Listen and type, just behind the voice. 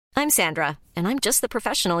I'm Sandra, and I'm just the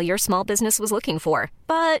professional your small business was looking for.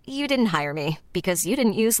 But you didn't hire me because you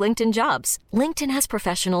didn't use LinkedIn Jobs. LinkedIn has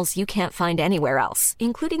professionals you can't find anywhere else,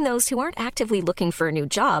 including those who aren't actively looking for a new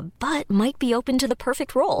job, but might be open to the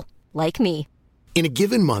perfect role, like me. In a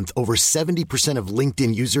given month, over 70% of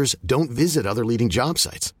LinkedIn users don't visit other leading job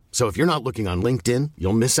sites. So if you're not looking on LinkedIn,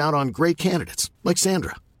 you'll miss out on great candidates like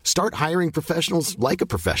Sandra. Start hiring professionals like a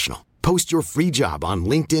professional. Post your free job on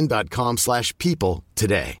linkedin.com/people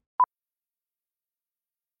today.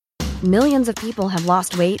 Millions of people have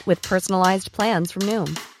lost weight with personalized plans from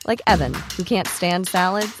Noom. Like Evan, who can't stand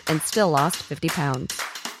salads and still lost 50 pounds.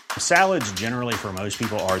 Salads generally for most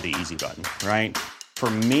people are the easy button, right? For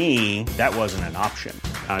me, that wasn't an option.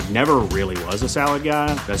 I never really was a salad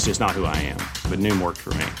guy. That's just not who I am. But Noom worked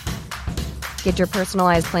for me. Get your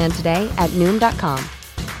personalized plan today at Noom.com.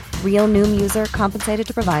 Real Noom user compensated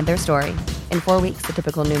to provide their story. In 4 weeks, the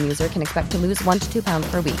typical Noom user can expect to lose 1 to 2 pounds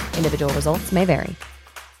per week. Individual results may vary.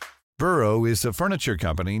 Burrow is a furniture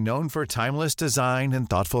company known for timeless design and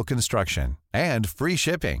thoughtful construction, and free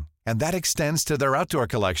shipping, and that extends to their outdoor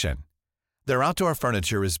collection. Their outdoor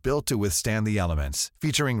furniture is built to withstand the elements,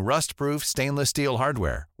 featuring rust-proof stainless steel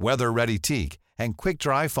hardware, weather-ready teak, and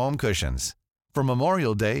quick-dry foam cushions. For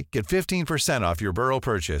Memorial Day, get 15% off your Burrow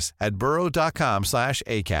purchase at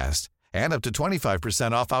burrow.com/ACAST, and up to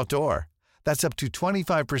 25% off outdoor. That's up to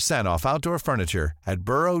 25% off outdoor furniture at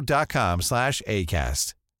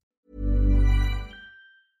burrow.com/ACAST.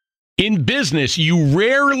 In business, you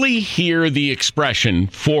rarely hear the expression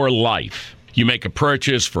 "for life." You make a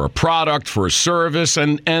purchase for a product, for a service,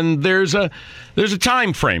 and there's a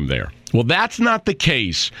time frame there. Well, that's not the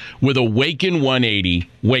case with Awaken 180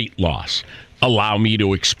 weight loss. Allow me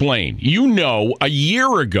to explain. You know, a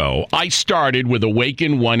year ago, I started with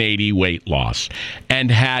Awaken 180 weight loss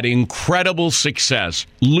and had incredible success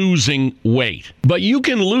losing weight. But you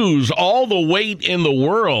can lose all the weight in the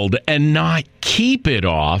world and not keep it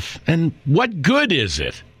off. And what good is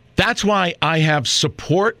it? That's why I have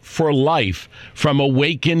support for life from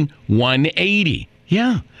Awaken 180.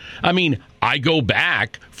 Yeah. I mean, I go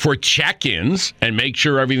back for check-ins and make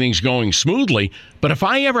sure everything's going smoothly. But if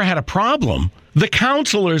I ever had a problem, the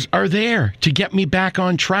counselors are there to get me back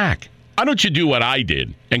on track. Why don't you do what I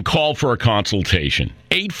did and call for a consultation?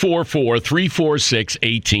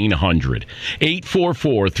 844-346-1800.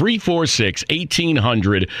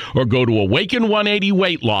 844-346-1800 or go to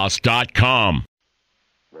awaken180weightloss.com.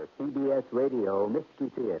 The CBS Radio Mystery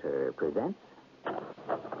Theater presents...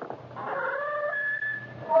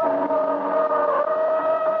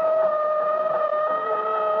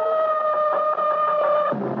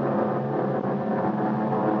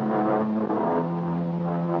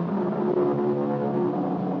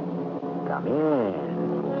 Come in.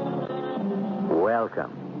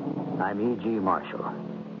 Welcome. I'm E.G. Marshall.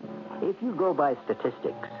 If you go by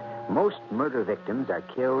statistics, most murder victims are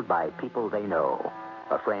killed by people they know.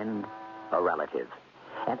 A friend, a relative.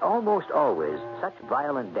 And almost always, such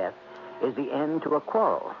violent death is the end to a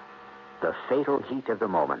quarrel, the fatal heat of the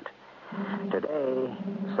moment. Today,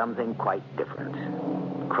 something quite different.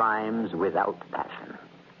 Crimes without passion.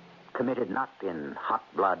 Committed not in hot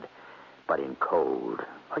blood, but in cold.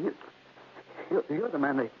 You're the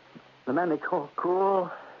man they call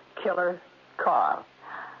Cool Killer Carl.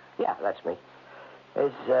 Yeah, that's me.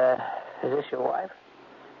 Is this your wife?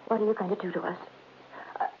 What are you going to do to us?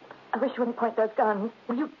 I wish you wouldn't point those guns.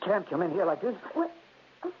 Well, you can't come in here like this. Well,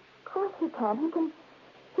 of course he can.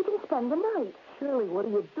 He can spend the night. Shirley, what are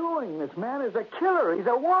you doing? This man is a killer. He's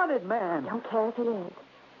a wanted man. I don't care if he is.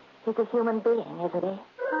 He's a human being, isn't he?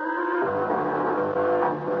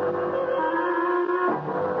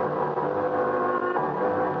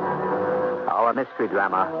 Our mystery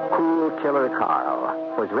drama, Cool Killer Carl,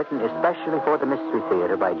 was written especially for the Mystery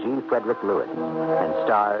Theater by G. Frederick Lewis and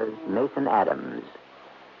stars Nathan Adams.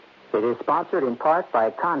 It is sponsored in part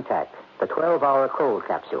by Contact, the 12-hour cold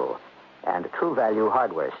capsule, and True Value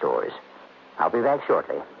hardware stores. I'll be back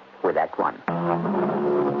shortly with Act One.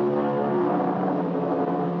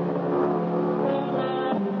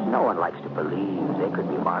 No one likes to believe they could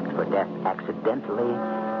be marked for death accidentally,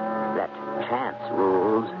 that chance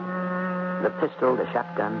rules. The pistol, the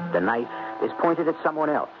shotgun, the knife is pointed at someone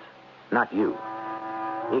else, not you.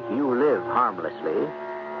 If you live harmlessly,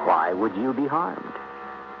 why would you be harmed?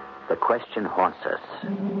 The question haunts us.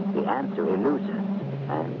 The answer eludes us,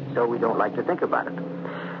 and so we don't like to think about it.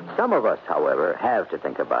 Some of us, however, have to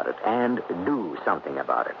think about it and do something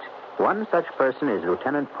about it. One such person is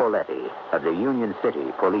Lieutenant Poletti of the Union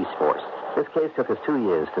City Police Force. This case took us 2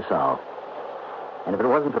 years to solve. And if it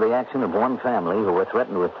wasn't for the action of one family who were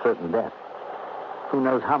threatened with certain death, who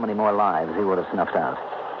knows how many more lives he would have snuffed out.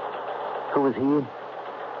 Who was he?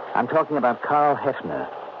 I'm talking about Carl Hefner,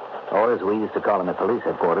 or as we used to call him at police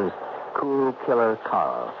headquarters, Cool Killer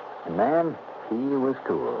Carl. And, man, he was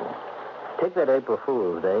cool. Take that April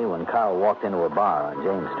Fool's Day when Carl walked into a bar on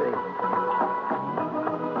James Street.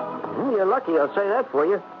 You're lucky, I'll say that for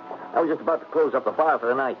you. I was just about to close up the bar for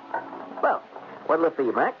the night. Well, what'll it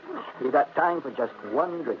be, Mac? You got time for just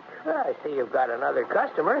one drink. I see you've got another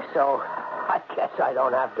customer, so I guess I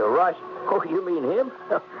don't have to rush. Oh, you mean him?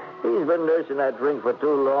 He's been nursing that drink for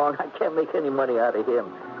too long. I can't make any money out of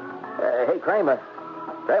him. Hey, Kramer.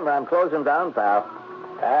 Kramer, I'm closing down, pal.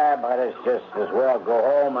 But it's just as well go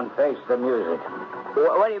home and face the music.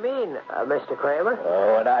 What do you mean, Mr. Kramer?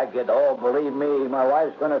 Oh, when I get home, believe me, my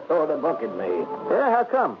wife's going to throw the book at me. Yeah, how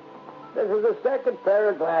come? This is the second pair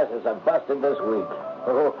of glasses I've busted this week.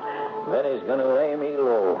 Oh, Vinny's going to lay me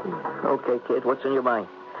low. Okay, kid, what's in your mind?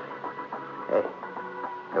 Hey,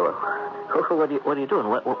 well, what are you doing?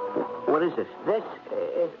 What is this? This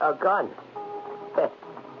is a gun.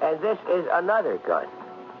 And this is another gun.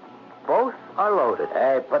 Both are loaded.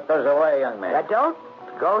 Hey, put those away, young man. Now, don't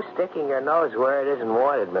go sticking your nose where it isn't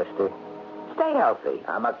wanted, mister. Stay healthy.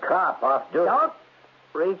 I'm a cop off duty. Don't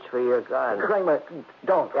reach for your gun. Kramer,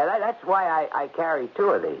 don't. Yeah, that's why I carry two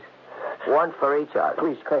of these. One for each arm.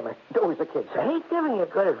 Please, Kramer, do as the kid says. I hate giving you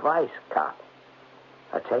good advice, cop.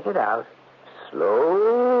 Now, take it out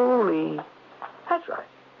slowly. That's right.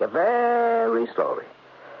 Yeah, very slowly.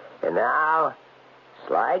 And now,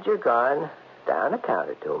 slide your gun down the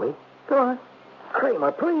counter to me. Go on.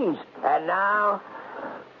 Kramer, please. And now,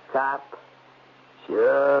 cop,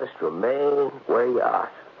 just remain where you are.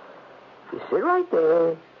 You sit right there,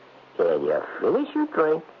 and you finish your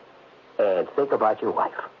drink, and think about your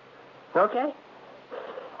wife. Okay?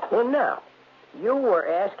 And now, you were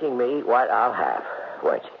asking me what I'll have,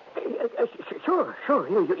 weren't you? Sure.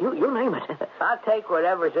 You name it. I'll take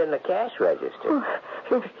whatever's in the cash register.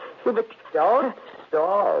 Don't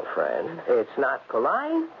stall, friend. It's not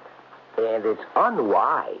polite, and it's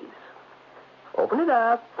unwise. Open it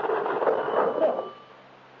up.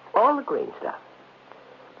 All the green stuff.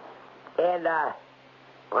 And,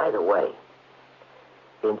 by the way,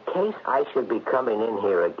 in case I should be coming in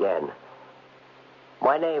here again,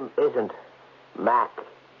 my name isn't Mac.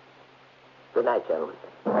 Good night, gentlemen.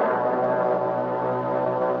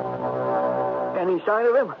 Any sign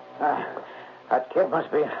of him? That kid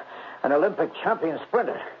must be an Olympic champion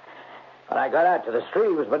sprinter. When I got out to the street,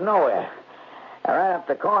 he was but nowhere. I ran up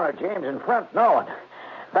the corner, James in front, no one.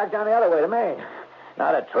 Back down the other way to Main.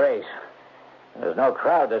 Not a trace. There's no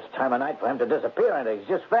crowd this time of night for him to disappear into. He's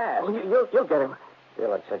just fast. Oh, you'll get him. You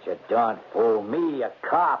look such a darn fool. Me, a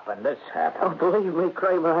cop, and this happened. Oh, believe me,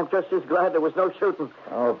 Kramer, I'm just as glad there was no shooting.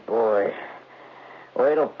 Oh, boy.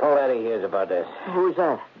 Wait till Poletti hears about this. Who's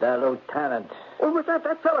that? The lieutenant. Oh, but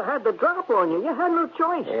that fella had the drop on you. You had no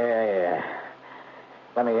choice. Yeah.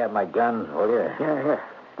 Let me have my gun, will you? Yeah,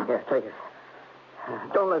 take it.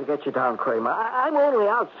 Don't let it get you down, Kramer. I'm only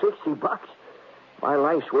out $60. My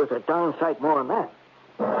life's worth a darn sight more than that.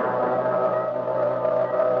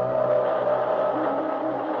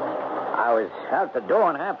 I was out the door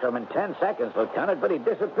and after him in 10 seconds, Lieutenant, but he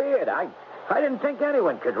disappeared. I didn't think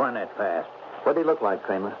anyone could run that fast. What did he look like,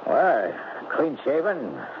 Kramer? Well,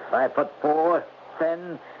 clean-shaven, 5'4",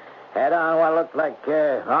 thin, had on what looked like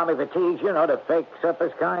army fatigues, the fake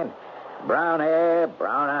surface kind. Brown hair,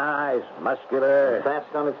 brown eyes, muscular.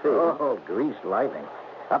 Fast on his feet. Oh, greased lightning.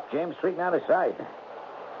 Up James Street and out of sight.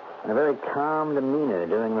 And a very calm demeanor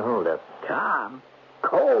during the holdup. Calm?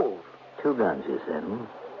 Cold. 2 guns, you said, hmm?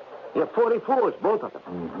 Yeah, 44s, both of them.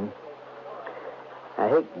 Mm-hmm. I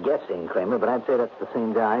hate guessing, Kramer, but I'd say that's the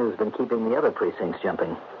same guy who's been keeping the other precincts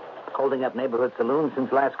jumping. Holding up neighborhood saloons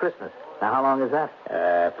since last Christmas. Now, how long is that?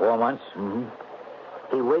 4 months. Mm-hmm.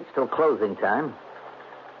 He waits till closing time,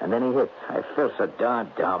 and then he hits. I feel so darn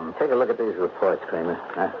dumb. Take a look at these reports, Kramer.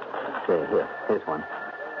 Here's one.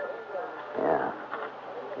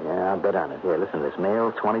 Yeah, I'll bet on it. Here, listen to this.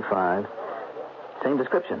 Male, 25. Same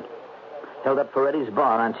description. Held up Ferretti's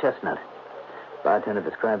bar on Chestnut. Bartender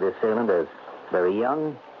described the assailant as very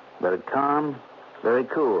young, very calm, very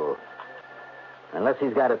cool. Unless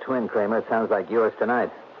he's got a twin, Kramer, it sounds like yours tonight.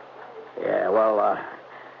 Yeah, well,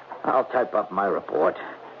 I'll type up my report.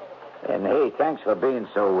 And, hey, thanks for being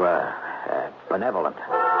so, benevolent.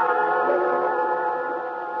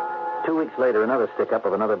 2 weeks later, another stick-up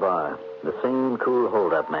of another bar. The same cool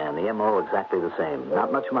hold-up man. The M.O. exactly the same.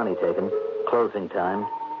 Not much money taken. Closing time.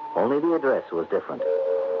 Only the address was different.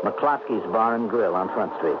 McCloskey's Bar and Grill on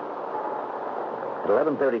Front Street. At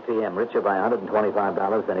 11:30 p.m., richer by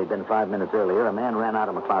 $125 than he'd been 5 minutes earlier, a man ran out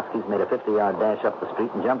of McCloskey's, made a 50-yard dash up the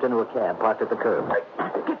street, and jumped into a cab parked at the curb.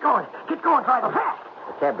 Get going, driver, fast!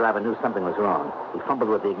 The cab driver knew something was wrong. He fumbled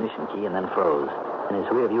with the ignition key and then froze. In his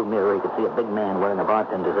rearview mirror, he could see a big man wearing a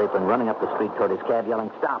bartender's apron running up the street toward his cab, yelling,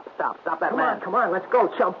 "Stop that man!" Come on, let's go,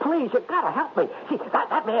 chum. Please, you gotta help me. See,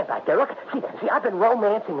 that man back there, look. See, I've been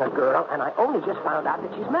romancing a girl, and I only just found out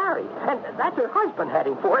that she's married. And that's her husband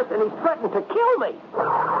heading for us, and he's threatened to kill me.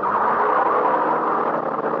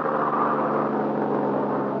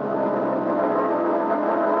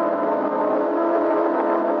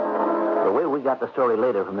 We got the story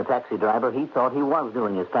later from the taxi driver. He thought he was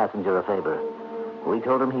doing his passenger a favor. We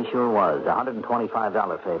told him he sure was.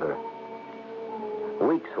 $125 favor.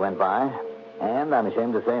 Weeks went by, and I'm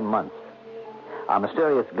ashamed to say months. Our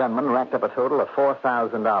mysterious gunman racked up a total of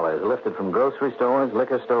 $4,000, lifted from grocery stores,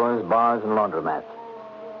 liquor stores, bars, and laundromats.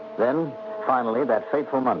 Then, finally, that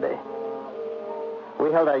fateful Monday.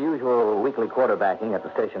 We held our usual weekly quarterbacking at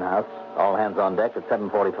the station house, all hands on deck at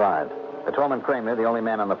 7:45. Patrolman Kramer, the only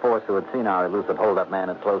man on the force who had seen our elusive hold-up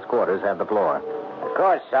man at close quarters, had the floor. Of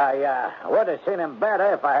course, I would have seen him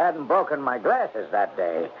better if I hadn't broken my glasses that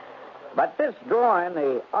day. But this drawing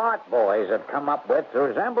the art boys have come up with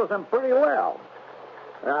resembles him pretty well.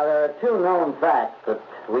 Now, there are two known facts that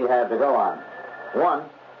we have to go on. One,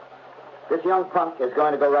 this young punk is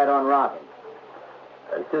going to go right on rocking.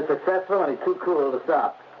 He's too successful and he's too cool to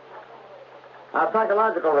stop. Our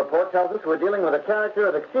psychological report tells us we're dealing with a character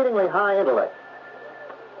of exceedingly high intellect.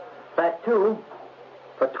 Fact two,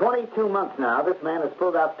 for 22 months now, this man has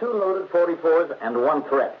pulled out 2 loaded 44s and 1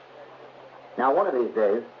 threat. Now, one of these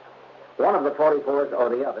days, one of the 44s or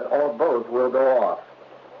the other, or both, will go off.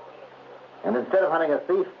 And instead of hunting a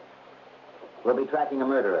thief, we'll be tracking a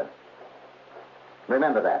murderer.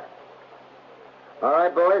 Remember that. All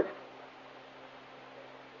right, boys.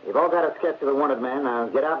 You've all got a sketch of the wanted man. Now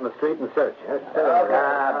get out in the street and search. Yes,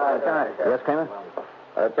 sir. Lieutenant. Yes, Kramer?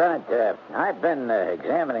 Lieutenant, I've been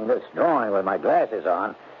examining this drawing with my glasses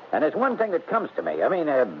on, and there's one thing that comes to me. I mean,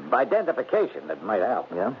 identification that might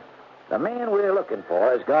help. Yeah? The man we're looking for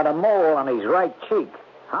has got a mole on his right cheek,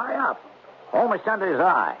 high up, almost under his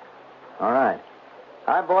eye. All right.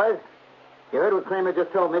 All right, boys. You heard what Kramer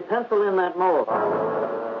just told me. Pencil in that mole.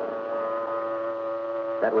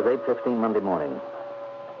 That was 8:15 Monday morning.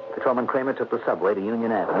 Patrolman Kramer took the subway to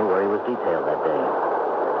Union Avenue, where he was detailed that day.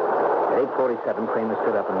 At 8:47, Kramer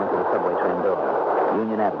stood up and went to the subway train door.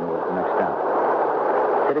 Union Avenue was the next stop.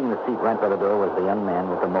 Sitting in the seat right by the door was the young man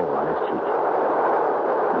with the mole on his cheek.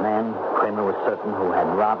 The man, Kramer was certain, who had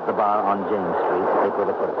robbed the bar on James Street April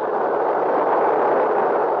the 1st.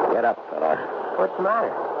 Get up, fella. What's the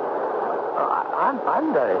matter?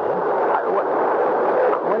 I'm dirty. What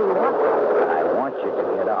do you want? I want you to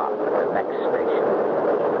get off at the next station.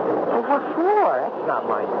 Well, what for? That's not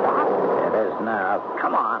my stop. It is now.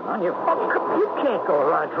 Come on your feet. Oh, you can't go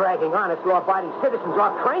around dragging honest, law-abiding citizens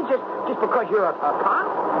off trains just because you're a cop.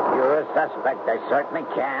 If you're a suspect, I certainly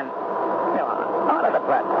can. Come on, out of the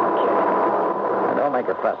platform, kid. And don't make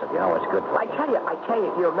a fuss if you know what's good for I tell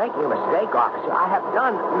you, you're making a mistake, officer. I have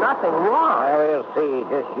done nothing wrong. Well, we'll see.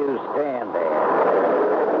 Just you stand there.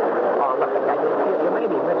 Oh, look at that. You made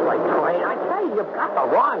me miss my train. I tell you, you've got the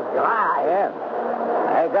wrong guy. Yeah.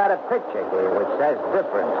 I got a picture here which says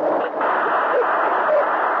different.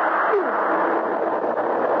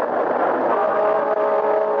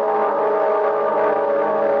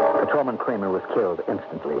 Patrolman Kramer was killed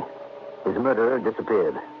instantly. His murderer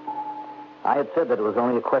disappeared. I had said that it was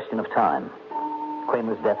only a question of time.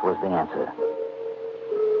 Kramer's death was the answer.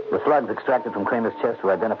 The slugs extracted from Kramer's chest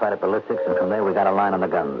were identified at ballistics, and from there we got a line on the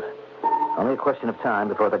guns. Only a question of time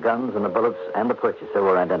before the guns and the bullets and the purchaser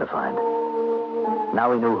were identified. Now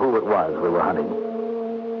we knew who it was we were hunting.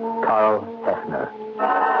 Carl Hefner.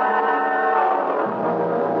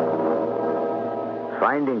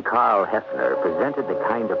 Finding Carl Hefner presented the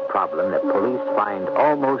kind of problem that police find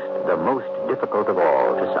almost the most difficult of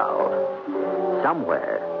all to solve.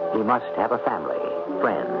 Somewhere, he must have a family,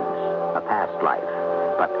 friends, a past life.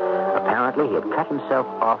 But apparently he had cut himself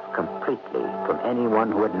off completely from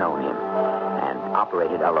anyone who had known him and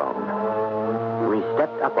operated alone. We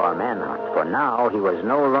stepped up our manhunt, for now he was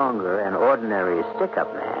no longer an ordinary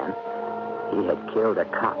stick-up man. He had killed a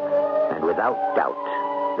cop, and without doubt,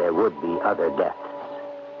 there would be other deaths.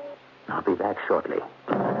 I'll be back shortly.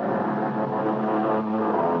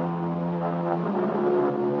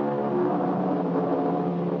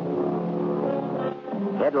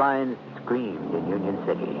 Headlines screamed in Union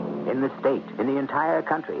City, in the state, in the entire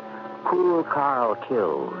country. Cool Carl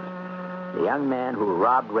killed. The young man who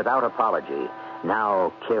robbed without apology,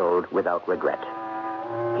 now killed without regret.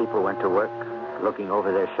 People went to work, looking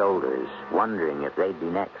over their shoulders, wondering if they'd be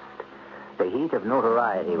next. The heat of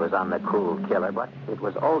notoriety was on the cruel killer, but it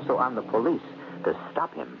was also on the police to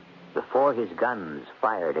stop him before his guns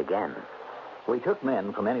fired again. We took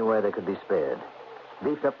men from anywhere they could be spared.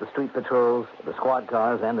 Beefed up the street patrols, the squad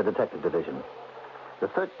cars, and the detective division. The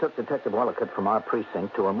search took Detective Wollicott from our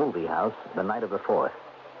precinct to a movie house the night of the 4th.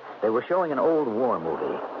 They were showing an old war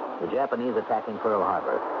movie, the Japanese attacking Pearl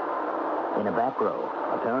Harbor. In a back row,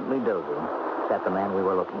 apparently dozing, sat the man we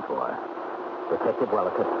were looking for. Detective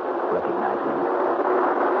Wollicott recognized him.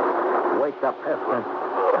 Wake up, Hefner.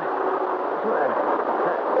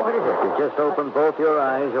 What is it? If you just open both your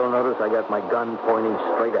eyes, you'll notice I got my gun pointing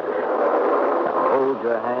straight at you. Now hold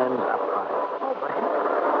your hands up high. Oh, but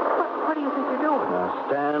what do you think you're doing? Now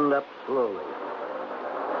stand up slowly.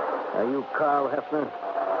 Are you Carl Hefner?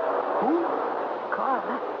 Who? Carl?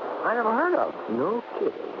 I never heard of. No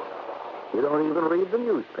kidding. You don't even read the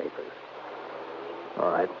newspapers.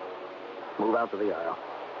 All right. Move out to the aisle.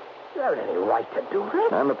 You haven't any right to do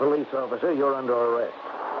this. I'm a police officer. You're under arrest.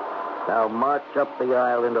 Now march up the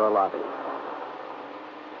aisle into the lobby.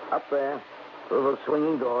 Up there, through those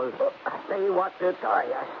swinging doors. Say what?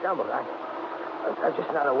 Sorry, I stumbled. I'm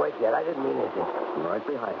just not awake yet. I didn't mean anything. Right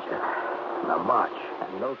behind you. Now march,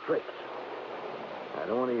 and no tricks. I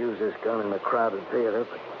don't want to use this gun in a crowded theater,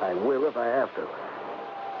 but I will if I have to.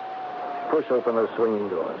 Push open those swinging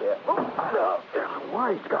doors. Yeah.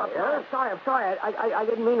 Why, Scott? I'm sorry. I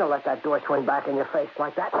didn't mean to let that door swing back in your face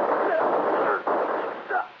like that.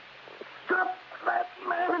 Stop that,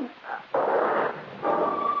 man.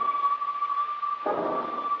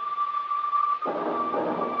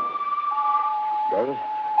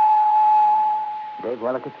 Dave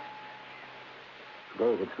Wollicott?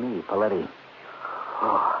 Dave, it's me, Paletti.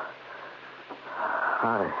 Oh.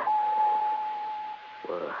 Hi.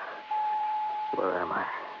 Where am I?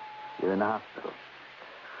 You're in the hospital.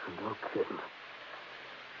 No kidding.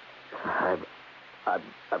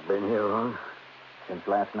 I've been here long? Since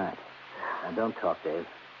last night. Now, don't talk, Dave.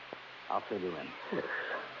 I'll fill you in. Yes.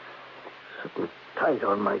 Something tight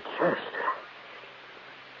on my chest.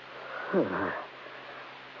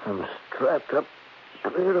 I'm strapped up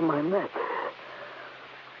clear to my neck.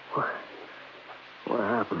 What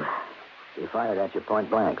happened? He fired at you point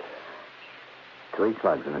blank. 3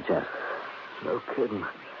 slugs in the chest. No kidding.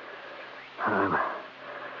 I'm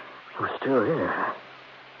still here.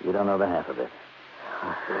 You don't know the half of it.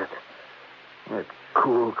 That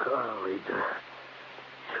cool Carl leads a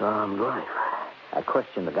charmed life. I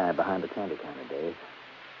questioned the guy behind the candy counter, Dave.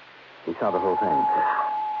 He saw the whole thing.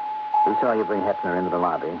 He saw you bring Hefner into the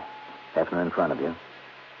lobby. Hefner in front of you.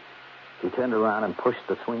 He turned around and pushed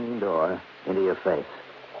the swinging door into your face.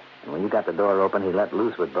 And when you got the door open, he let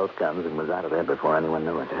loose with both guns and was out of there before anyone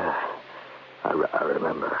knew it. I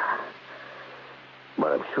remember.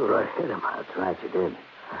 But I'm sure I hit him. That's right, you did.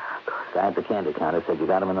 The guy at the candy counter said you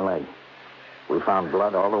got him in the leg. We found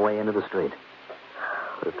blood all the way into the street.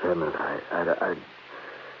 Lieutenant, I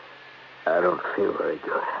don't feel very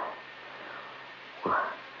good.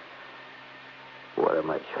 What are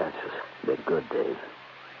my chances? They're good, Dave.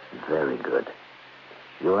 Very good.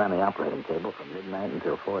 You were on the operating table from midnight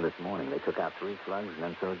until 4 this morning. They took out 3 slugs and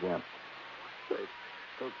then sewed you up. They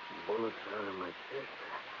took bullets out of my chest.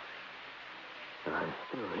 And I'm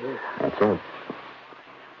still here. That's it.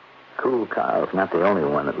 Cool Carl's not the only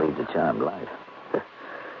one that leads a charmed life.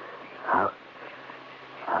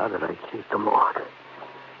 How did I keep the morgue?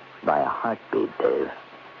 By a heartbeat, Dave.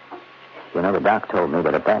 You know, the doc told me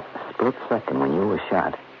that at that split second when you were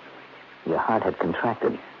shot, your heart had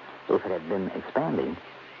contracted. If it had been expanding,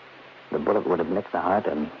 the bullet would have nicked the heart,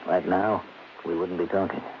 and right now, we wouldn't be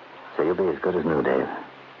talking. So you'll be as good as new, Dave.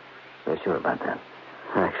 We're sure about that.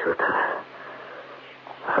 Thanks, Lieutenant.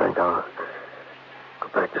 I think I'll go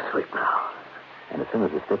back to sleep now. And as soon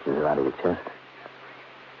as the stitches are out of your chest,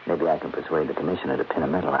 maybe I can persuade the commissioner to pin a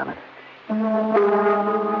medal on it.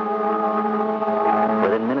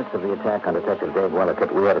 Within minutes of the attack on Detective Dave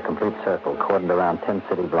Wollicott, we had a complete circle cordoned around 10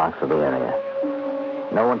 city blocks of the area.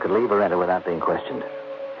 No one could leave or enter without being questioned.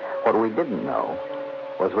 What we didn't know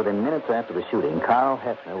was within minutes after the shooting, Carl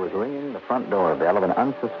Hefner was ringing the front doorbell of an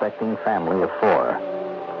unsuspecting family of 4.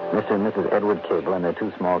 Mr. and Mrs. Edward Cable and their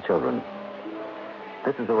 2 small children.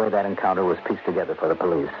 This is the way that encounter was pieced together for the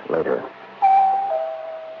police later.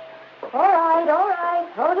 All right.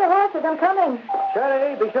 Hold your horses. I'm coming.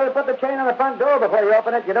 Shirley, be sure to put the chain on the front door before you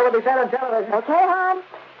open it. You know what they said on television. Okay, hon.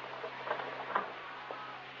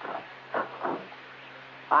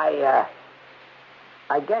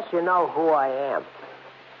 I guess you know who I am.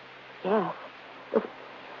 Yes.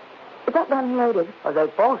 Is that young lady? Well, they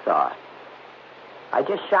both are. I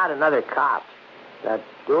just shot another cop. Now,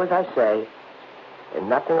 do as I say, and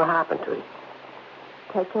nothing will happen to you.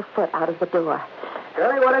 Take your foot out of the door.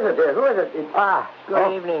 Shirley, what is it, dear? Who is it?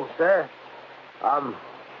 Good evening, sir.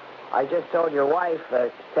 I just told your wife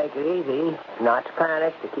to take it easy, not to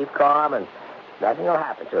panic, to keep calm, and nothing will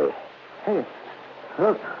happen to you. Hey,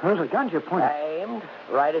 look, those are guns you're pointing. Aimed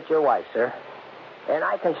right at your wife, sir. And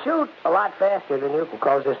I can shoot a lot faster than you can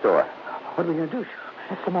close this door. What are we going to do?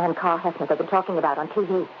 That's the man Carl Hefner they've been talking about on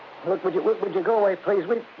TV. Look, would you go away, please?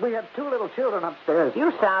 We have 2 little children upstairs.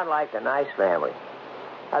 You sound like a nice family.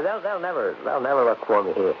 They'll never look for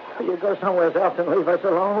me here. You go somewhere else and leave us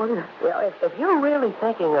alone, will you? Well, if you're really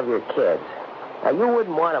thinking of your kids, now you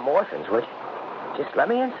wouldn't want them orphans, would you? Just let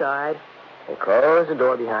me inside and close the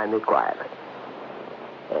door behind me quietly.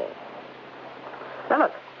 Yeah. Now,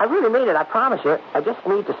 look, I really mean it, I promise you. I just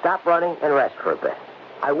need to stop running and rest for a bit.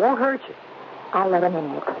 I won't hurt you. I'll let him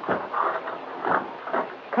in.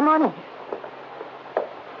 Come on in.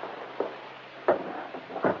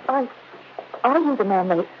 Are you the man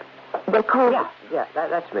they called? Yeah,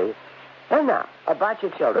 that's me. And now, about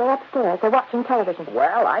your children. They're upstairs. They're watching television.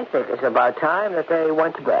 Well, I think it's about time that they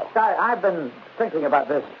went to bed. I've been thinking about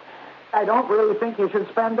this. I don't really think you should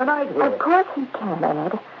spend the night here. Of course he can,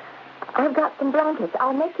 Ed. I've got some blankets.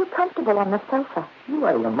 I'll make you comfortable on the sofa. You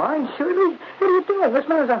out of your mind, Shirley? What are you doing? This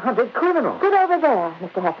man's a hunted criminal. Sit over there,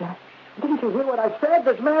 Mr. Hefner. Didn't you hear what I said?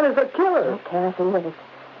 This man is a killer. I don't care if he is.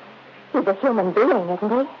 He's a human being, isn't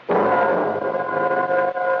he?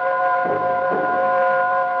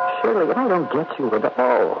 Shirley, I don't get you at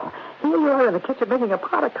all. Here you are in the kitchen making a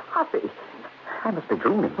pot of coffee. I must be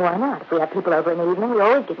dreaming. Why not? If we have people over in the evening, we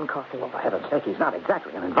always give them coffee. Well, for heaven's sake, he's not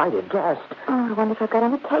exactly an invited guest. Oh, I wonder if I've got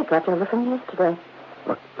any tape left over from yesterday.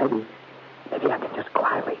 Look, maybe I can just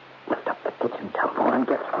quietly lift up the kitchen telephone and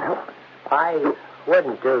get some help. I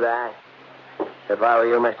wouldn't do that if I were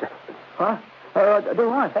you, mister. Huh? Do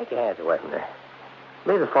what? Take your hands away from there.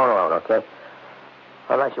 Leave the phone alone, okay?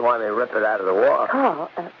 Unless you want me to rip it out of the wall. Carl,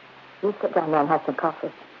 you sit down there and have some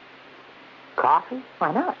coffee. Coffee?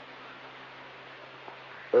 Why not?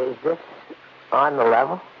 Is this on the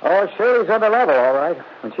level? Oh, Shirley's on the level, all right.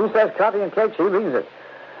 When she says coffee and cake, she means it.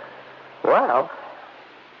 Well,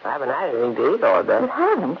 I haven't had anything to eat all day. You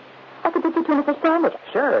haven't? I could get you tuna fish sandwich.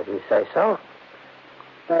 Sure, if you say so.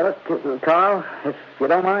 Look, Carl, if you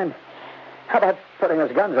don't mind, how about putting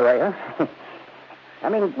those guns away, huh? I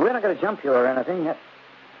mean, we're not going to jump you or anything.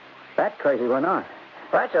 That crazy we're not.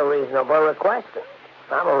 That's a reasonable request.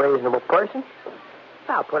 I'm a reasonable person.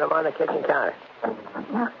 I'll put them on the kitchen counter.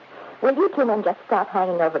 Now, will you two men just stop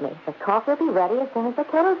hanging over me? The coffee will be ready as soon as the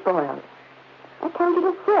kettle's boiled. I told you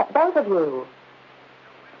to sit, both of you.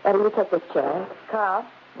 Eddie, you take this chair. Carl,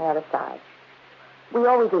 the other side. We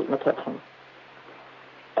always eat in the kitchen.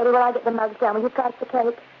 Eddie, will I get the mugs down? Will you slice the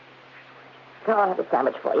cake? Carl, I'll have a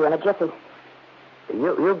sandwich for you in a jiffy.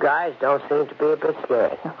 You guys don't seem to be a bit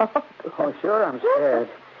scared. Oh, sure, I'm scared.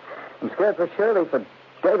 I'm scared for Shirley, for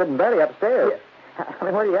David and Betty upstairs. I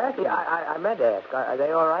mean, what are you asking? Yeah, I meant to ask. Are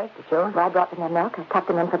they all right, the children? Well, I brought them their milk. I tucked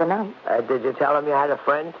them in for the night. Did you tell them you had a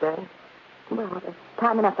friend staying? Well, there's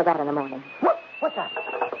time enough for that in the morning. What's that?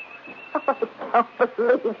 Oh, I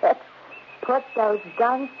don't believe it. Put those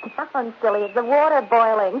guns down, silly. Is the water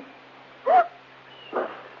boiling?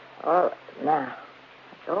 Oh, now,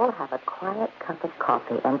 let's all have a quiet cup of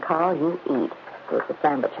coffee. And, Carl, you eat. Here's the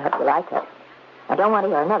sandwich. I hope you like it. I don't want to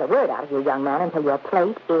hear another word out of you, young man, until your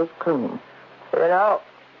plate is clean. You know,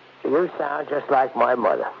 you sound just like my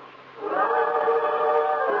mother.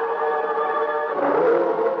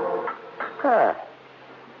 Huh.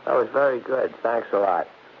 That was very good. Thanks a lot.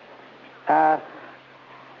 How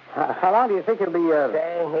long do you think you'll be,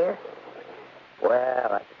 staying here? Well,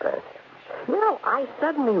 that depends. You know, I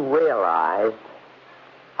suddenly realized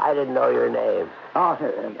I didn't know your name. Oh,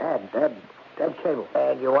 Ed Cable.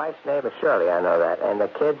 And your wife's name is Shirley, I know that. And the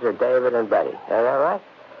kids are David and Betty. Is that right?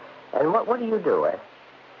 And what do you do, Ed?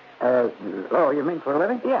 You mean for a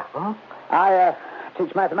living? Yeah. Uh-huh. I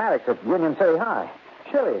teach mathematics at Union City High.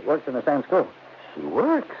 Shirley works in the same school. She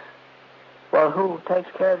works? Well, who takes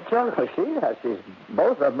care of the children? Well, she does. She's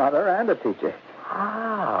both a mother and a teacher.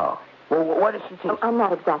 Oh. Well, what does she teach? I'm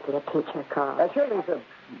not exactly a teacher, Carl. Shirley's a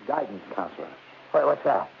guidance counselor. What's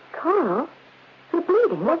that? Carl, you're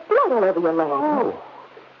bleeding. There's blood all over your leg.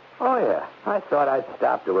 Oh, yeah. I thought I'd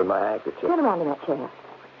stopped her with my handkerchief. Get around in that chair.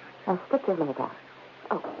 Now, stick your leg out.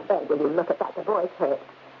 Oh, Ed, will you look at that? The boy's hurt.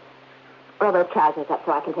 Roll those trousers up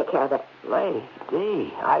so I can take care of it. Lady,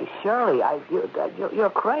 Shirley, you're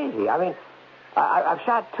crazy. I mean, I've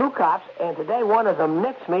shot 2 cops, and today one of them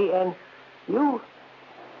nicked me, and you...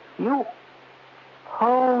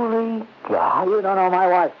 Holy God. You don't know my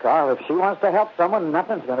wife, Carl. If she wants to help someone,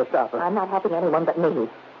 nothing's going to stop her. I'm not helping anyone but me.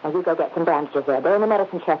 Now, you go get some bandages there. They're in the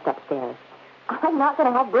medicine chest upstairs. I'm not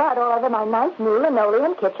going to have blood all over my nice new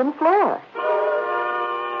linoleum kitchen floor.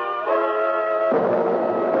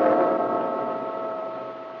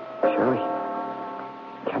 Shirley,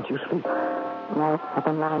 can't you sleep? No, I've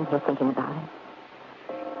been lying here thinking about him.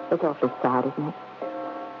 It's awfully sad, isn't it?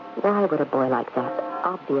 Why would a boy like that,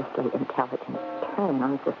 obviously intelligent, turn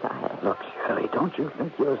on society? Look, Shirley, don't you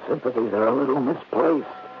think your sympathies are a little misplaced?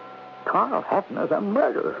 Carl Hefner's a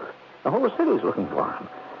murderer. The whole city's looking for him.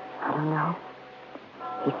 I don't know.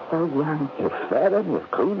 He's so young. You've fed him,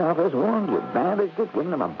 you've cleaned off his wound, you've bandaged it,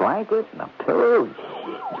 given him a blanket and a pillow.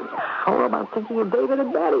 How about thinking of David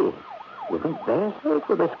and Betty? You think they're safe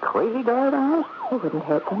with this crazy guy in the house? He wouldn't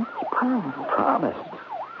hurt them. He promised. Promised?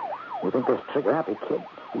 You think this trigger-happy kid,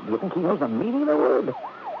 you think he knows the meaning of the word?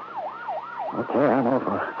 Okay, I know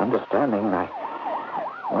for understanding, and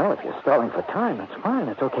well, if you're stalling for time, that's fine.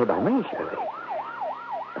 It's okay by me, Shirley.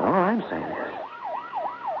 But all I'm saying is,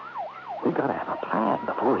 we've got to have a plan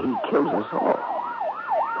before he kills us all.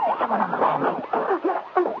 There's someone on the landing.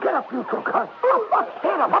 Get up, you two cunts.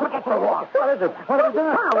 Stand up against the wall. What is it? What have you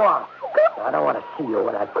done? Turn the wall. I don't want to see you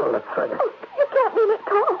when I pull the trigger. You can't mean it,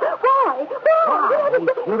 Carl. Why?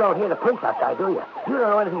 You don't hear the police outside, do you? You don't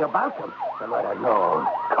know anything about them. So let alone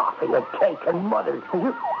coffee and cake and mothers.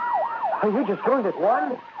 Are you just going to...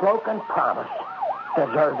 One broken promise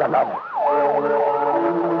deserves another.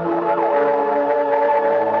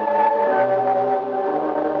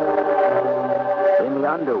 In the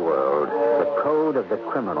underworld, the code of the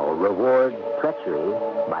criminal rewards treachery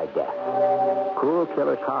by death. Cruel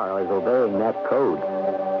killer Carl is obeying that code.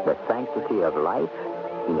 The sanctity of life,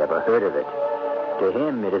 he never heard of it. To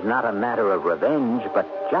him, it is not a matter of revenge, but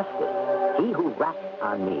justice. He who rats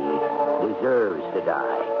on me deserves to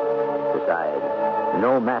die. Besides,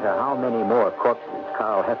 no matter how many more corpses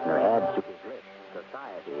Carl Hefner adds to his list,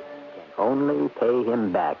 society can only pay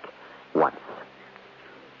him back once.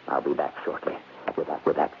 I'll be back shortly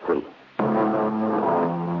with Act 3.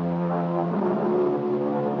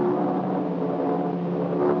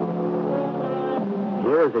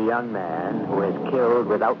 Here's a young man who is killed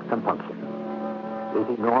without compunction. Is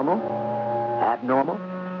he normal? Abnormal?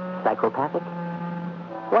 Psychopathic?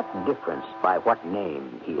 What difference by what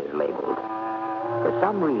name he is labeled? For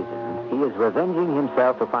some reason, he is revenging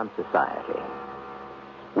himself upon society.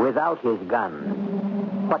 Without his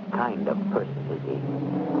gun, what kind of person is he?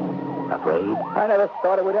 Afraid? I never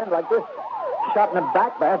thought it would end like this. Shot in the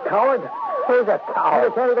back by a coward. Who's a coward?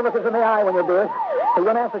 You tell you to look us in the eye when you do it. You're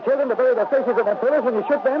going to ask the children to bury their faces in their pillows when you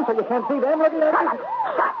shoot them so you can't see them looking at you?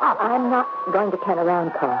 I'm not going to turn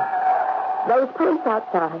around, Carl. Those police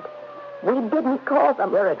outside, we didn't call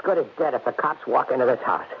them. You're as good as dead if the cops walk into this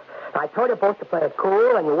house. I told you both to play it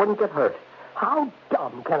cool and you wouldn't get hurt. How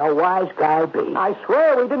dumb can a wise guy be? I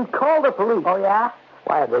swear we didn't call the police. Oh, yeah?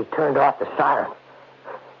 Why have they turned off the siren?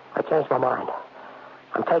 I changed my mind.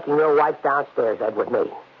 I'm taking your wife downstairs, Ed, with me.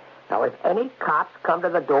 Now, if any cops come to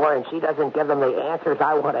the door and she doesn't give them the answers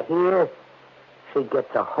I want to hear, she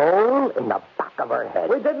gets a hole in the back of her head.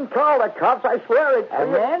 We didn't call the cops, I swear it.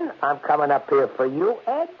 And then I'm coming up here for you,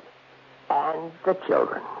 Ed, and the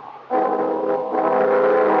children.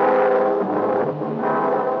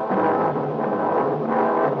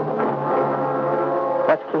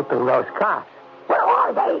 What's keeping those cops? Where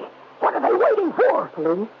are they? What are they waiting for?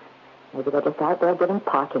 Police? Maybe they're just out there getting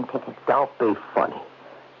parking tickets. Don't be funny.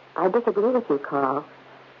 I disagree with you, Carl.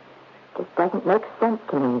 It just doesn't make sense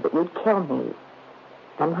to me that you'd kill me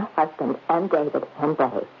and my husband and David and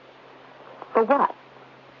Betty. For what?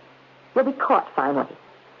 You'll be caught finally,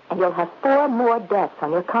 and you'll have 4 more deaths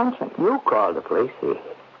on your conscience. You called the police.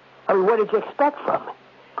 I mean, what did you expect from me?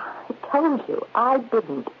 I told you, I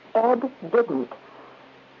didn't. Ed didn't.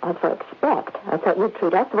 As for expect, I thought you'd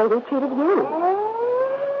treat us the way we treated you.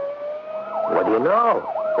 What do you know?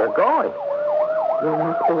 They're going. You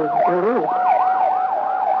must be relieved.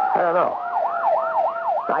 I don't know.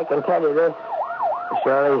 I can tell you this,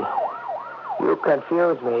 Shirley. You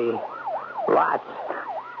confuse me lots.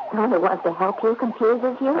 Someone who wants to help you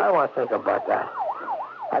confuses you? I won't think about that.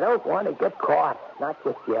 I don't want to get caught. Not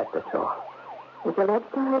just yet, that's all. Is your leg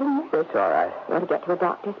still hurting you? It's all right. You ought to get to a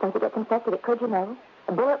doctor. Suppose it gets infected. It could, you know.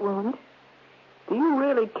 A bullet wound. Do you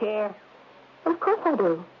really care? Well, of course I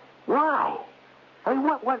do. Why? I mean,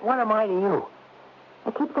 what am I to you? I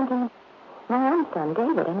keep thinking, my own son,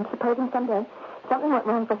 David, and supposing someday something went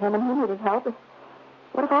wrong for him and he needed help.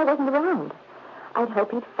 What if I wasn't around? I'd hope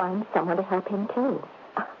he'd find someone to help him, too.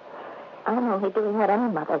 I'm only doing what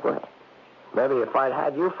any mother would. Maybe if I'd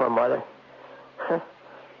had you for a mother,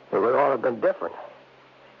 It would all have been different.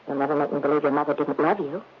 You'll never make me believe your mother didn't love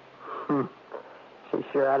you. She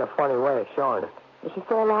sure had a funny way of showing it. Is she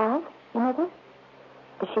still alive, your mother?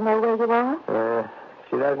 Does she know where you are?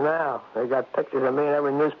 She does now. They got pictures of me in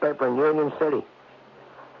every newspaper in Union City.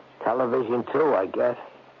 Television, too, I guess.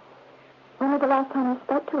 When was the last time you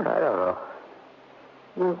spoke to her? I don't know.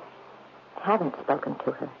 You haven't spoken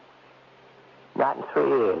to her. Not in 3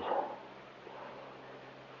 years.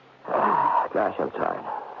 Gosh, I'm tired.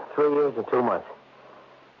 3 years and 2 months.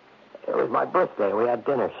 It was my birthday, and we had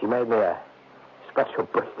dinner. She made me a special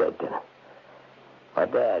birthday dinner. My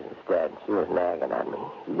dad instead. She was nagging at me.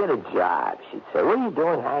 Get a job, she'd say. What are you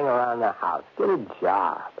doing hanging around the house? Get a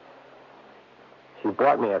job. She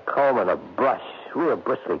bought me a comb and a brush, real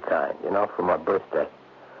bristly kind, for my birthday.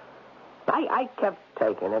 I kept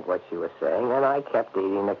taking it, what she was saying, and I kept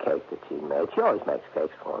eating the cake that she made. She always makes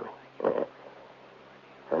cakes for me.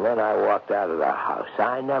 And then I walked out of the house.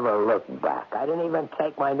 I never looked back. I didn't even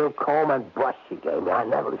take my new comb and brush she gave me. I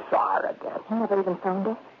never saw her again. You never even phoned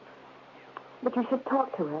her? But you should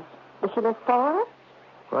talk to her. Does she live far?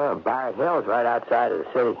 Well, Barrett Hill's right outside of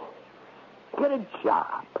the city. Get a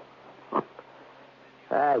job.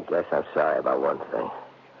 I guess I'm sorry about one thing.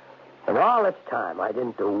 In all this time, I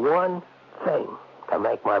didn't do one thing to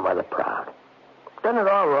make my mother proud. Done it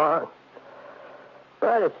all wrong.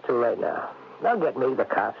 But it's too late now. They'll get me, the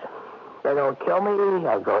cops. They don't kill me,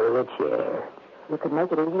 I'll go to the chair. You could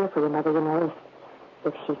make it easier for your mother,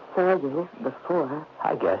 if she saw you before.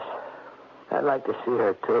 I guess. I'd like to see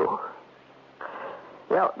her, too.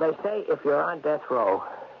 They say if you're on death row,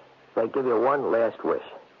 they give you one last wish.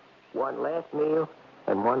 One last meal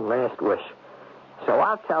and one last wish. So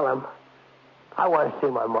I'll tell them I want to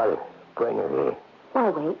see my mother. Bring her here.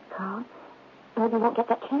 Well, wait, Carl. Maybe you won't get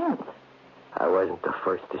that chance. I wasn't the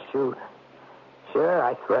first to shoot. Sure,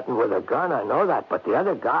 I threatened with a gun, I know that, but the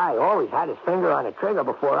other guy always had his finger on the trigger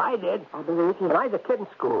before I did. I believe you. And I was a kid in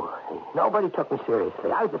school. Nobody took me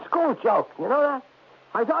seriously. I was a school joke, you know that?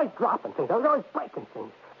 I was always dropping things. I was always breaking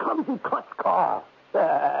things. Clumsy Klutz Carl.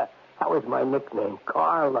 That was my nickname,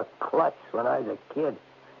 Carl the Klutz, when I was a kid.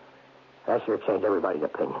 That sure changed everybody's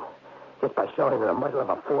opinion. Just by showing the muzzle of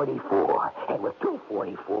a 44. And with 2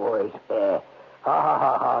 44s,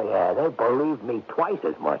 yeah, they believed me twice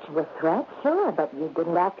as much. With threats, sure, but you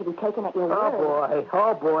didn't have to be taken at your word.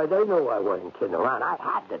 Oh, boy, they knew I wasn't kidding around. I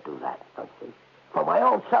had to do that, don't you? For my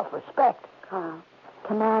own self-respect. Carl,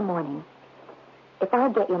 tomorrow morning, if I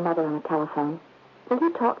get your mother on the telephone, will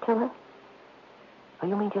you talk to her? Oh,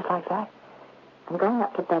 you mean just like that? I'm going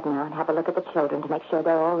up to bed now and have a look at the children to make sure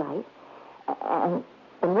they're all right.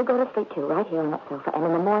 And you go to sleep, too, right here on that sofa. And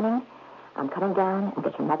in the morning, I'm coming down and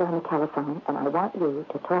get your mother on the telephone, and I want you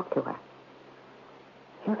to talk to her.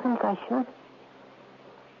 You think I should?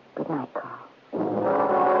 Good night, Carl.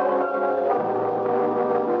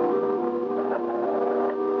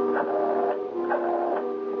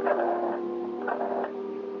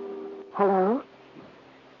 Hello?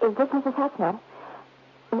 Is this Mrs. Heffner?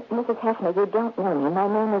 Mrs. Heffner, you don't know me. My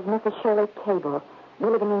name is Mrs. Shirley Cable. We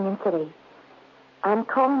live in Union City. I'm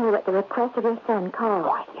calling you at the request of your son, Carl.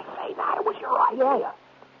 Why did you say that? It was your idea. Yes.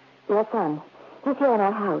 Your son. He's here in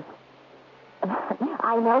our house.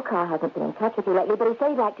 I know Carl hasn't been in touch with you lately, but he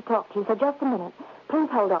said he'd like to talk to you, so just a minute. Please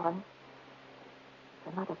hold on.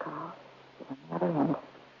 Your mother, Carl, is on the other end.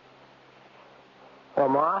 Well,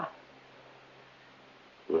 Ma?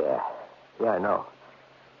 Yeah, I know.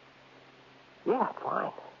 Yeah,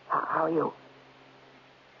 fine. How are you?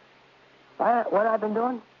 What I've been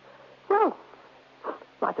doing? Well,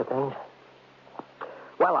 lots of things.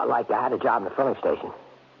 Well, I had a job in the filling station.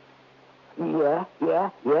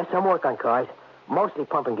 Yeah, some work on cars. Mostly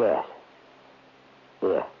pumping gas.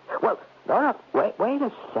 Yeah. Well, no, wait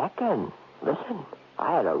a second. Listen,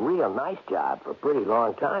 I had a real nice job for a pretty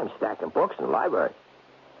long time, stacking books in the library.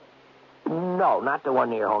 No, not the one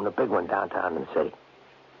near home, the big one downtown in the city.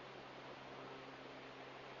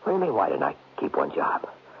 What do you mean, why didn't I keep one job?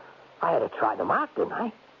 I had to try them out, didn't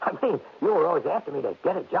I? I mean, you were always after me to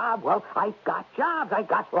get a job. Well, I got jobs. I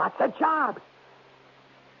got lots of jobs.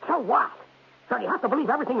 So what? So do you have to believe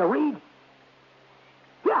everything you read?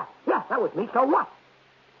 Yeah, that was me. So what?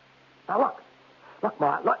 Now, look,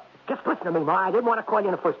 Ma, just listen to me, Ma. I didn't want to call you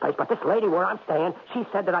in the first place, but this lady where I'm staying, she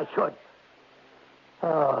said that I should.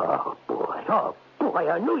 Oh, boy,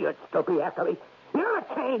 I knew you'd still be after me. You never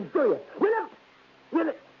changed, do you? You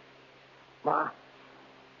never... Ma,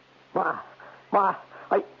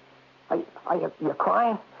 are you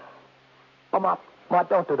crying? Oh, Ma,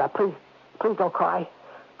 don't do that. Please don't cry.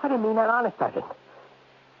 I didn't mean that, honest, I didn't.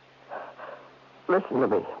 Listen to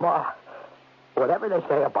me, Ma. Whatever they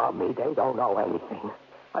say about me, they don't know anything.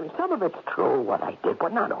 I mean, some of it's true, what I did,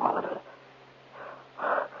 but not all of it.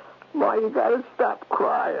 Ma, you gotta stop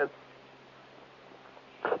crying.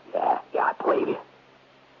 Yeah, I believe you.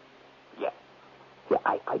 Yeah,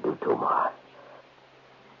 I do too, Ma.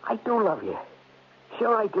 I do love you.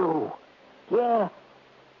 Sure I do. Yeah,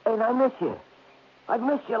 and I miss you. I've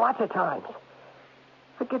missed you lots of times.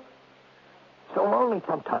 I get so lonely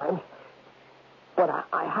sometimes. But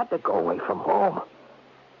I had to go away from home.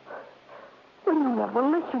 But you never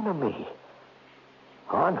listened to me.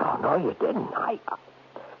 Oh, no, you didn't.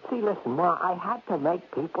 See, listen, Ma, I had to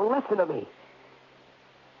make people listen to me.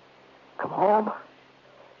 Come home?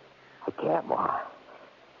 I can't, Ma.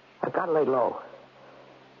 I gotta lay low.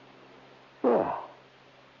 Yeah.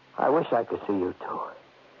 I wish I could see you, too.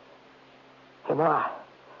 Hey, Ma,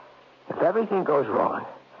 if everything goes wrong,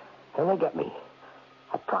 and they get me,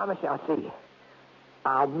 I promise you I'll see you.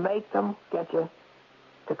 I'll make them get you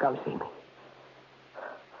to come see me.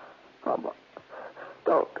 Oh, Ma,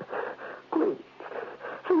 don't. Please.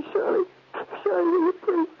 Hey, Shirley, will you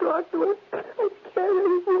please talk to her? I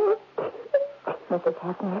can't anymore. Mrs.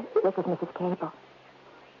 Hefner, this is Mrs. Cable.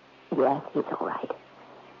 Yes, he's all right.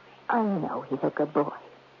 I know he's a good boy.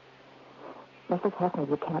 Mrs. Hefner,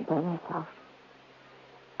 you can't blame yourself.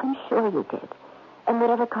 I'm sure you did. And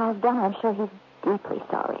whatever Carl's done, I'm sure he's deeply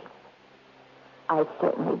sorry. I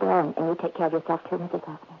certainly don't. And you take care of yourself too, Mrs.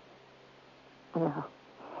 Hefner. No.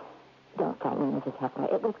 Don't thank me, Mrs.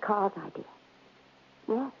 Hefner. It was Carl's idea.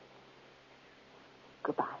 Yes.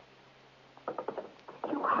 Goodbye.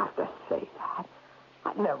 You have to say that.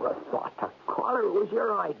 I never thought to call her. It was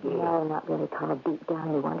your idea. No, not really, Carl. Deep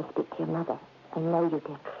down, you want to speak to your mother. I know you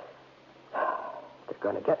did. They're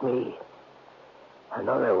going to get me. I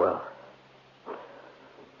know they will.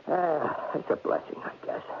 It's a blessing, I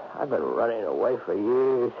guess. I've been running away for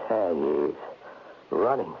years and years.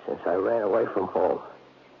 Running since I ran away from home.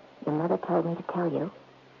 Your mother told me to tell you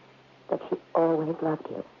that she always loved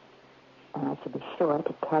you. And I should be sure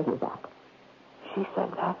to tell you that. She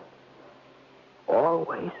said that?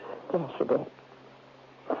 Always? Yes, she did.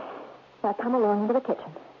 Now come along into the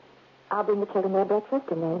kitchen. I'll bring the children their breakfast,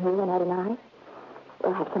 and then he and Ed and I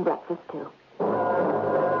will have some breakfast, too.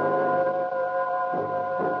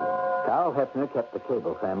 Carl Hefner kept the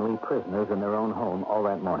Cable family prisoners in their own home all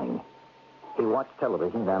that morning. He watched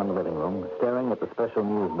television down in the living room, staring at the special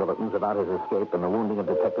news bulletins about his escape and the wounding of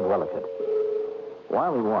Detective Wellicott.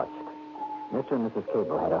 While he watched, Mr. and Mrs.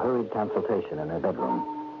 Cable had a hurried consultation in their bedroom.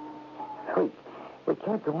 We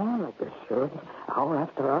can't go on like this, Shirley. Hour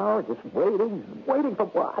after hour, just waiting for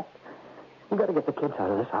what? We've got to get the kids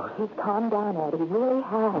out of this house. He's calmed down, Ed. He really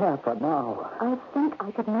has. Yeah, for now. I think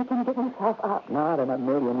I could make him give himself up. Not in a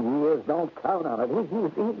million years. Don't count on it.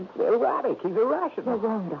 He's erratic. He's irrational. You're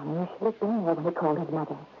wrong, Donnie. You should have been there when he called his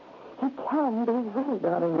mother. He can be weak.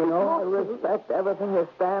 Darling, you know, I respect everything you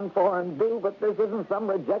stand for and do, but this isn't some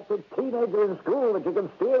rejected teenager in school that you can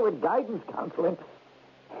steer with guidance counseling.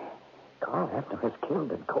 Carl Hefner has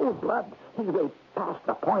killed in cold blood. He's way past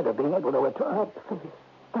the point of being able to return. Oh, please,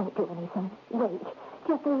 don't do anything. Wait,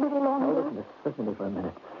 just a little longer. Now, listen to me for a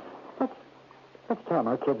minute. Let's tell him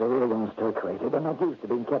our kids are really going stir-crazy. They're not used to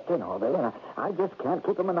being kept in all day, and I just can't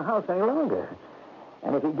keep them in the house any longer.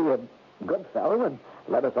 And if he'd be a good fellow and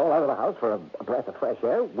let us all out of the house for a breath of fresh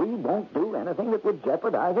air, we won't do anything that would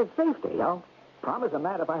jeopardize his safety. I'll promise him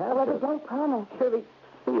that if I have to. But don't promise. Shirley,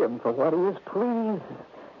 see him for what he is, please.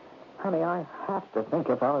 Honey, I have to think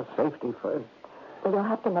of our safety first. Well, you'll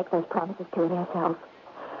have to make those promises to him yourself.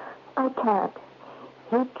 I can't.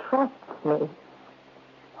 He trusts me.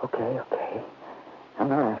 Okay. I'm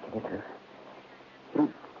not asking you to.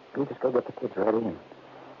 You just go get the kids ready and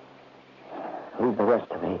leave the rest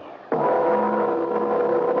to me.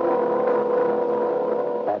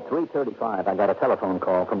 At 3:35, I got a telephone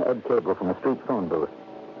call from Ed Cable from the street phone booth.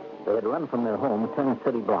 They had run from their home 10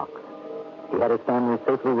 city blocks. He had his family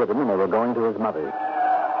safely with him, and they were going to his mother's.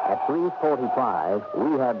 At 3:45,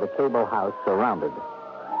 we had the Cable house surrounded.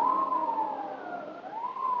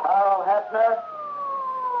 Carl Hefner.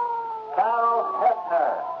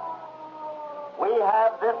 We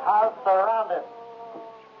have this house surrounded.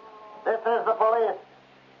 This is the police.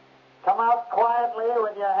 Come out quietly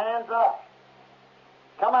with your hands up.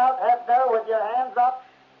 Come out, Hefner, with your hands up.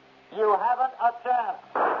 You haven't a chance.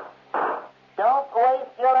 Don't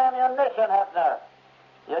waste your ammunition, Hefner.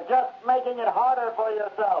 You're just making it harder for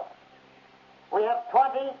yourself. We have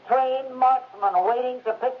 20 trained marksmen waiting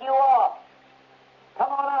to pick you off.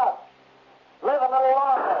 Come on out. Live a little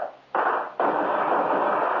longer.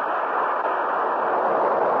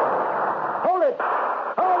 Hold it!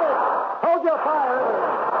 Hold your fire!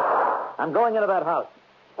 I'm going into that house.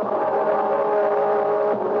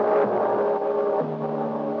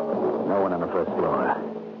 No one on the first floor.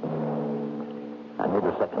 I made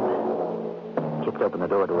the second. Kicked open the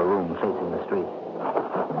door to a room facing the street.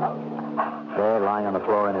 There, lying on the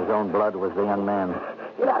floor in his own blood, was the young man.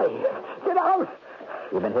 Get out of here. Get out.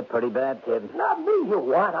 You've been hit pretty bad, kid. Not me, you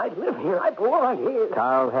want. I live here. I belong here.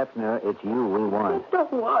 Carl Hefner, it's you we want. You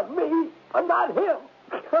don't want me. I'm not him.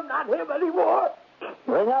 I'm not him anymore.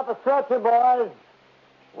 Bring out the stretcher, boys.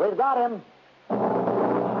 We've got him.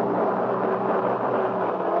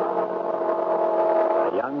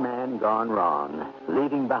 A young man gone wrong,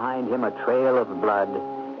 leaving behind him a trail of blood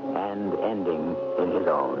and ending in his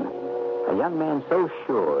own. A young man so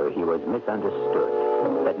sure he was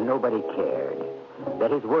misunderstood, that nobody cared,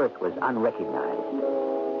 that his worth was unrecognized.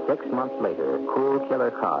 6 months later, cool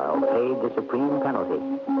killer Carl paid the supreme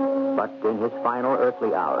penalty. But in his final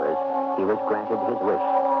earthly hours, he was granted his wish.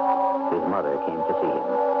 His mother came to see him.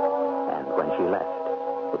 And when she left,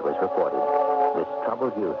 it was reported, this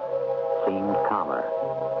troubled youth seemed calmer.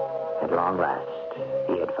 At long last,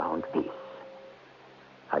 he had found peace.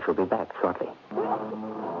 I shall be back shortly.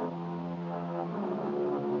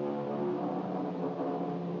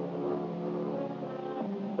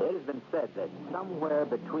 It has been said that somewhere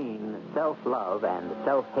between self-love and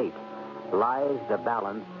self-hate lies the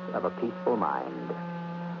balance of a peaceful mind.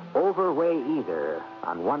 Overweigh either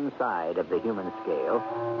on one side of the human scale,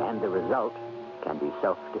 and the result can be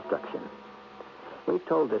self-destruction. We've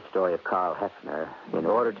told this story of Carl Hefner in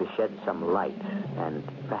order to shed some light and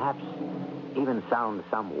perhaps even sound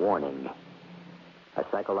some warning. A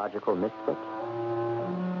psychological misfit?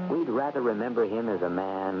 We'd rather remember him as a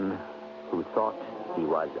man who thought he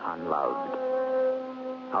was unloved.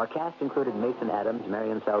 Our cast included Mason Adams,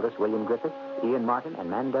 Marion Seldes, William Griffiths, Ian Martin, and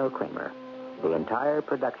Mandel Kramer. The entire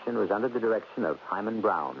production was under the direction of Hyman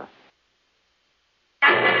Brown.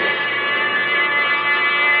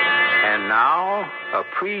 And now, a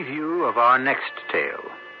preview of our next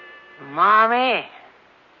tale. Mommy.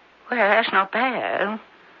 Well, that's not bad.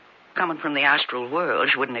 Coming from the astral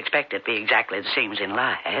world, you wouldn't expect it to be exactly the same as in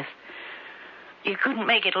life. You couldn't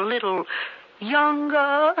make it a little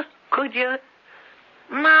younger, could you?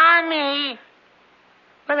 Mommy.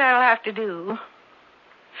 Well, that'll have to do.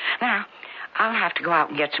 Now, I'll have to go out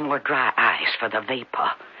and get some more dry ice for the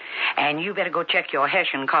vapor. And you better go check your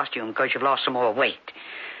Hessian costume because you've lost some more weight.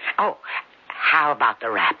 Oh, how about the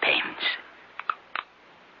wrappings?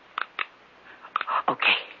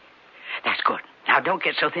 Okay, that's good. Now, don't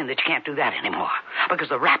get so thin that you can't do that anymore, because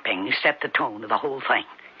the wrappings set the tone of the whole thing.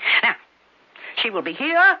 Now, she will be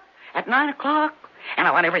here at 9 o'clock, and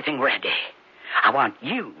I want everything ready. I want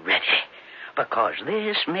you ready, because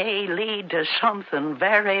this may lead to something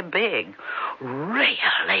very big.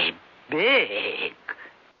 Really big.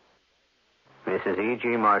 Mrs.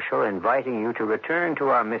 E.G. Marshall inviting you to return to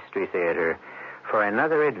our Mystery Theater for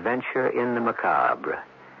another adventure in the macabre.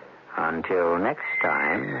 Until next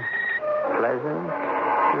time, pleasant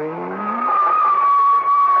dreams.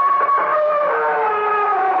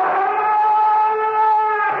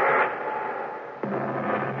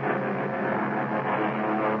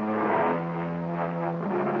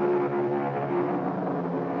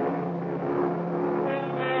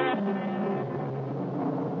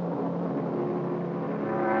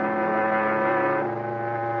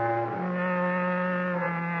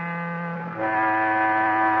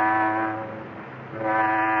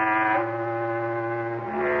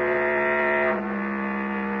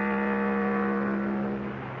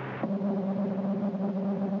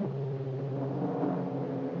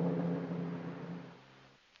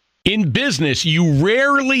 In business, you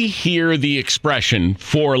rarely hear the expression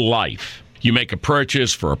for life. You make a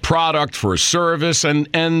purchase for a product, for a service, and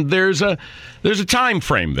there's a time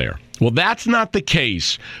frame there. Well, that's not the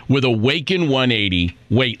case with Awaken 180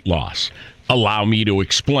 weight loss. Allow me to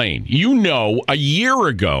explain. You know, a year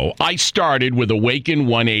ago, I started with Awaken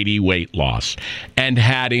 180 weight loss and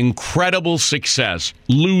had incredible success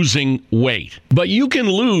losing weight. But you can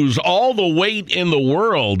lose all the weight in the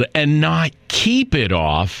world and not keep it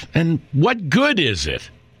off. And what good is it?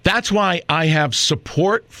 That's why I have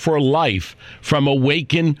support for life from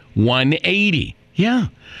Awaken 180. Yeah.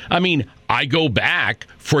 I mean, I go back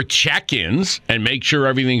for check-ins and make sure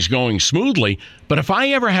everything's going smoothly. But if I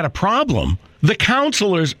ever had a problem, the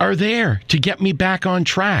counselors are there to get me back on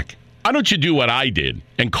track. Why don't you do what I did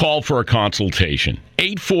and call for a consultation?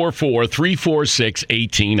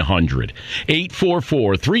 844-346-1800.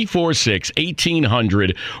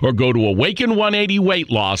 844-346-1800 or go to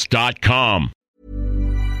awaken180weightloss.com.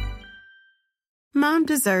 Mom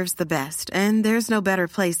deserves the best, and there's no better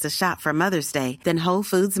place to shop for Mother's Day than Whole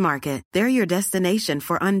Foods Market. They're your destination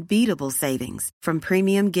for unbeatable savings, from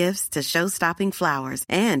premium gifts to show-stopping flowers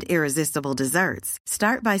and irresistible desserts.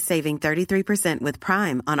 Start by saving 33% with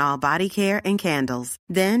Prime on all body care and candles.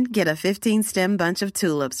 Then get a 15-stem bunch of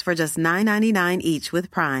tulips for just $9.99 each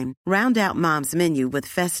with Prime. Round out Mom's menu with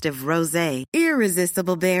festive rosé,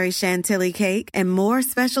 irresistible berry chantilly cake, and more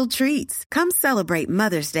special treats. Come celebrate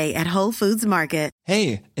Mother's Day at Whole Foods Market.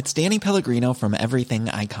 Hey, it's Danny Pellegrino from Everything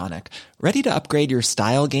Iconic. Ready to upgrade your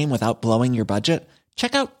style game without blowing your budget?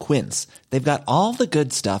 Check out Quince. They've got all the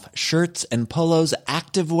good stuff, shirts and polos,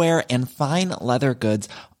 activewear, and fine leather goods,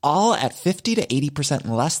 all at 50 to 80%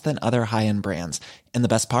 less than other high-end brands. And the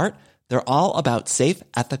best part? They're all about safe,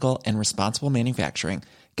 ethical, and responsible manufacturing.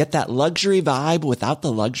 Get that luxury vibe without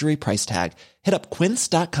the luxury price tag. Hit up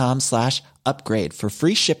quince.com/upgrade for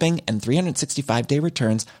free shipping and 365-day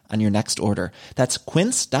returns on your next order. That's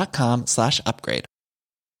quince.com/upgrade.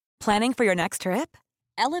 Planning for your next trip?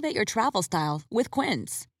 Elevate your travel style with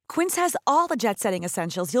Quince. Quince has all the jet-setting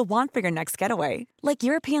essentials you'll want for your next getaway, like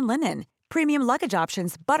European linen, premium luggage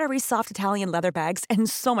options, buttery soft Italian leather bags, and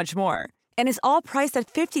so much more. And is all priced at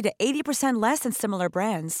 50 to 80% less than similar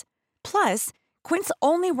brands. Plus, Quince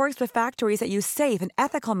only works with factories that use safe and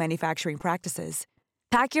ethical manufacturing practices.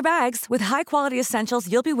 Pack your bags with high-quality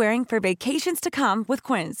essentials you'll be wearing for vacations to come with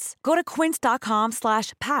Quince. Go to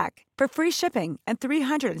quince.com/pack for free shipping and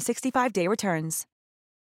 365-day returns.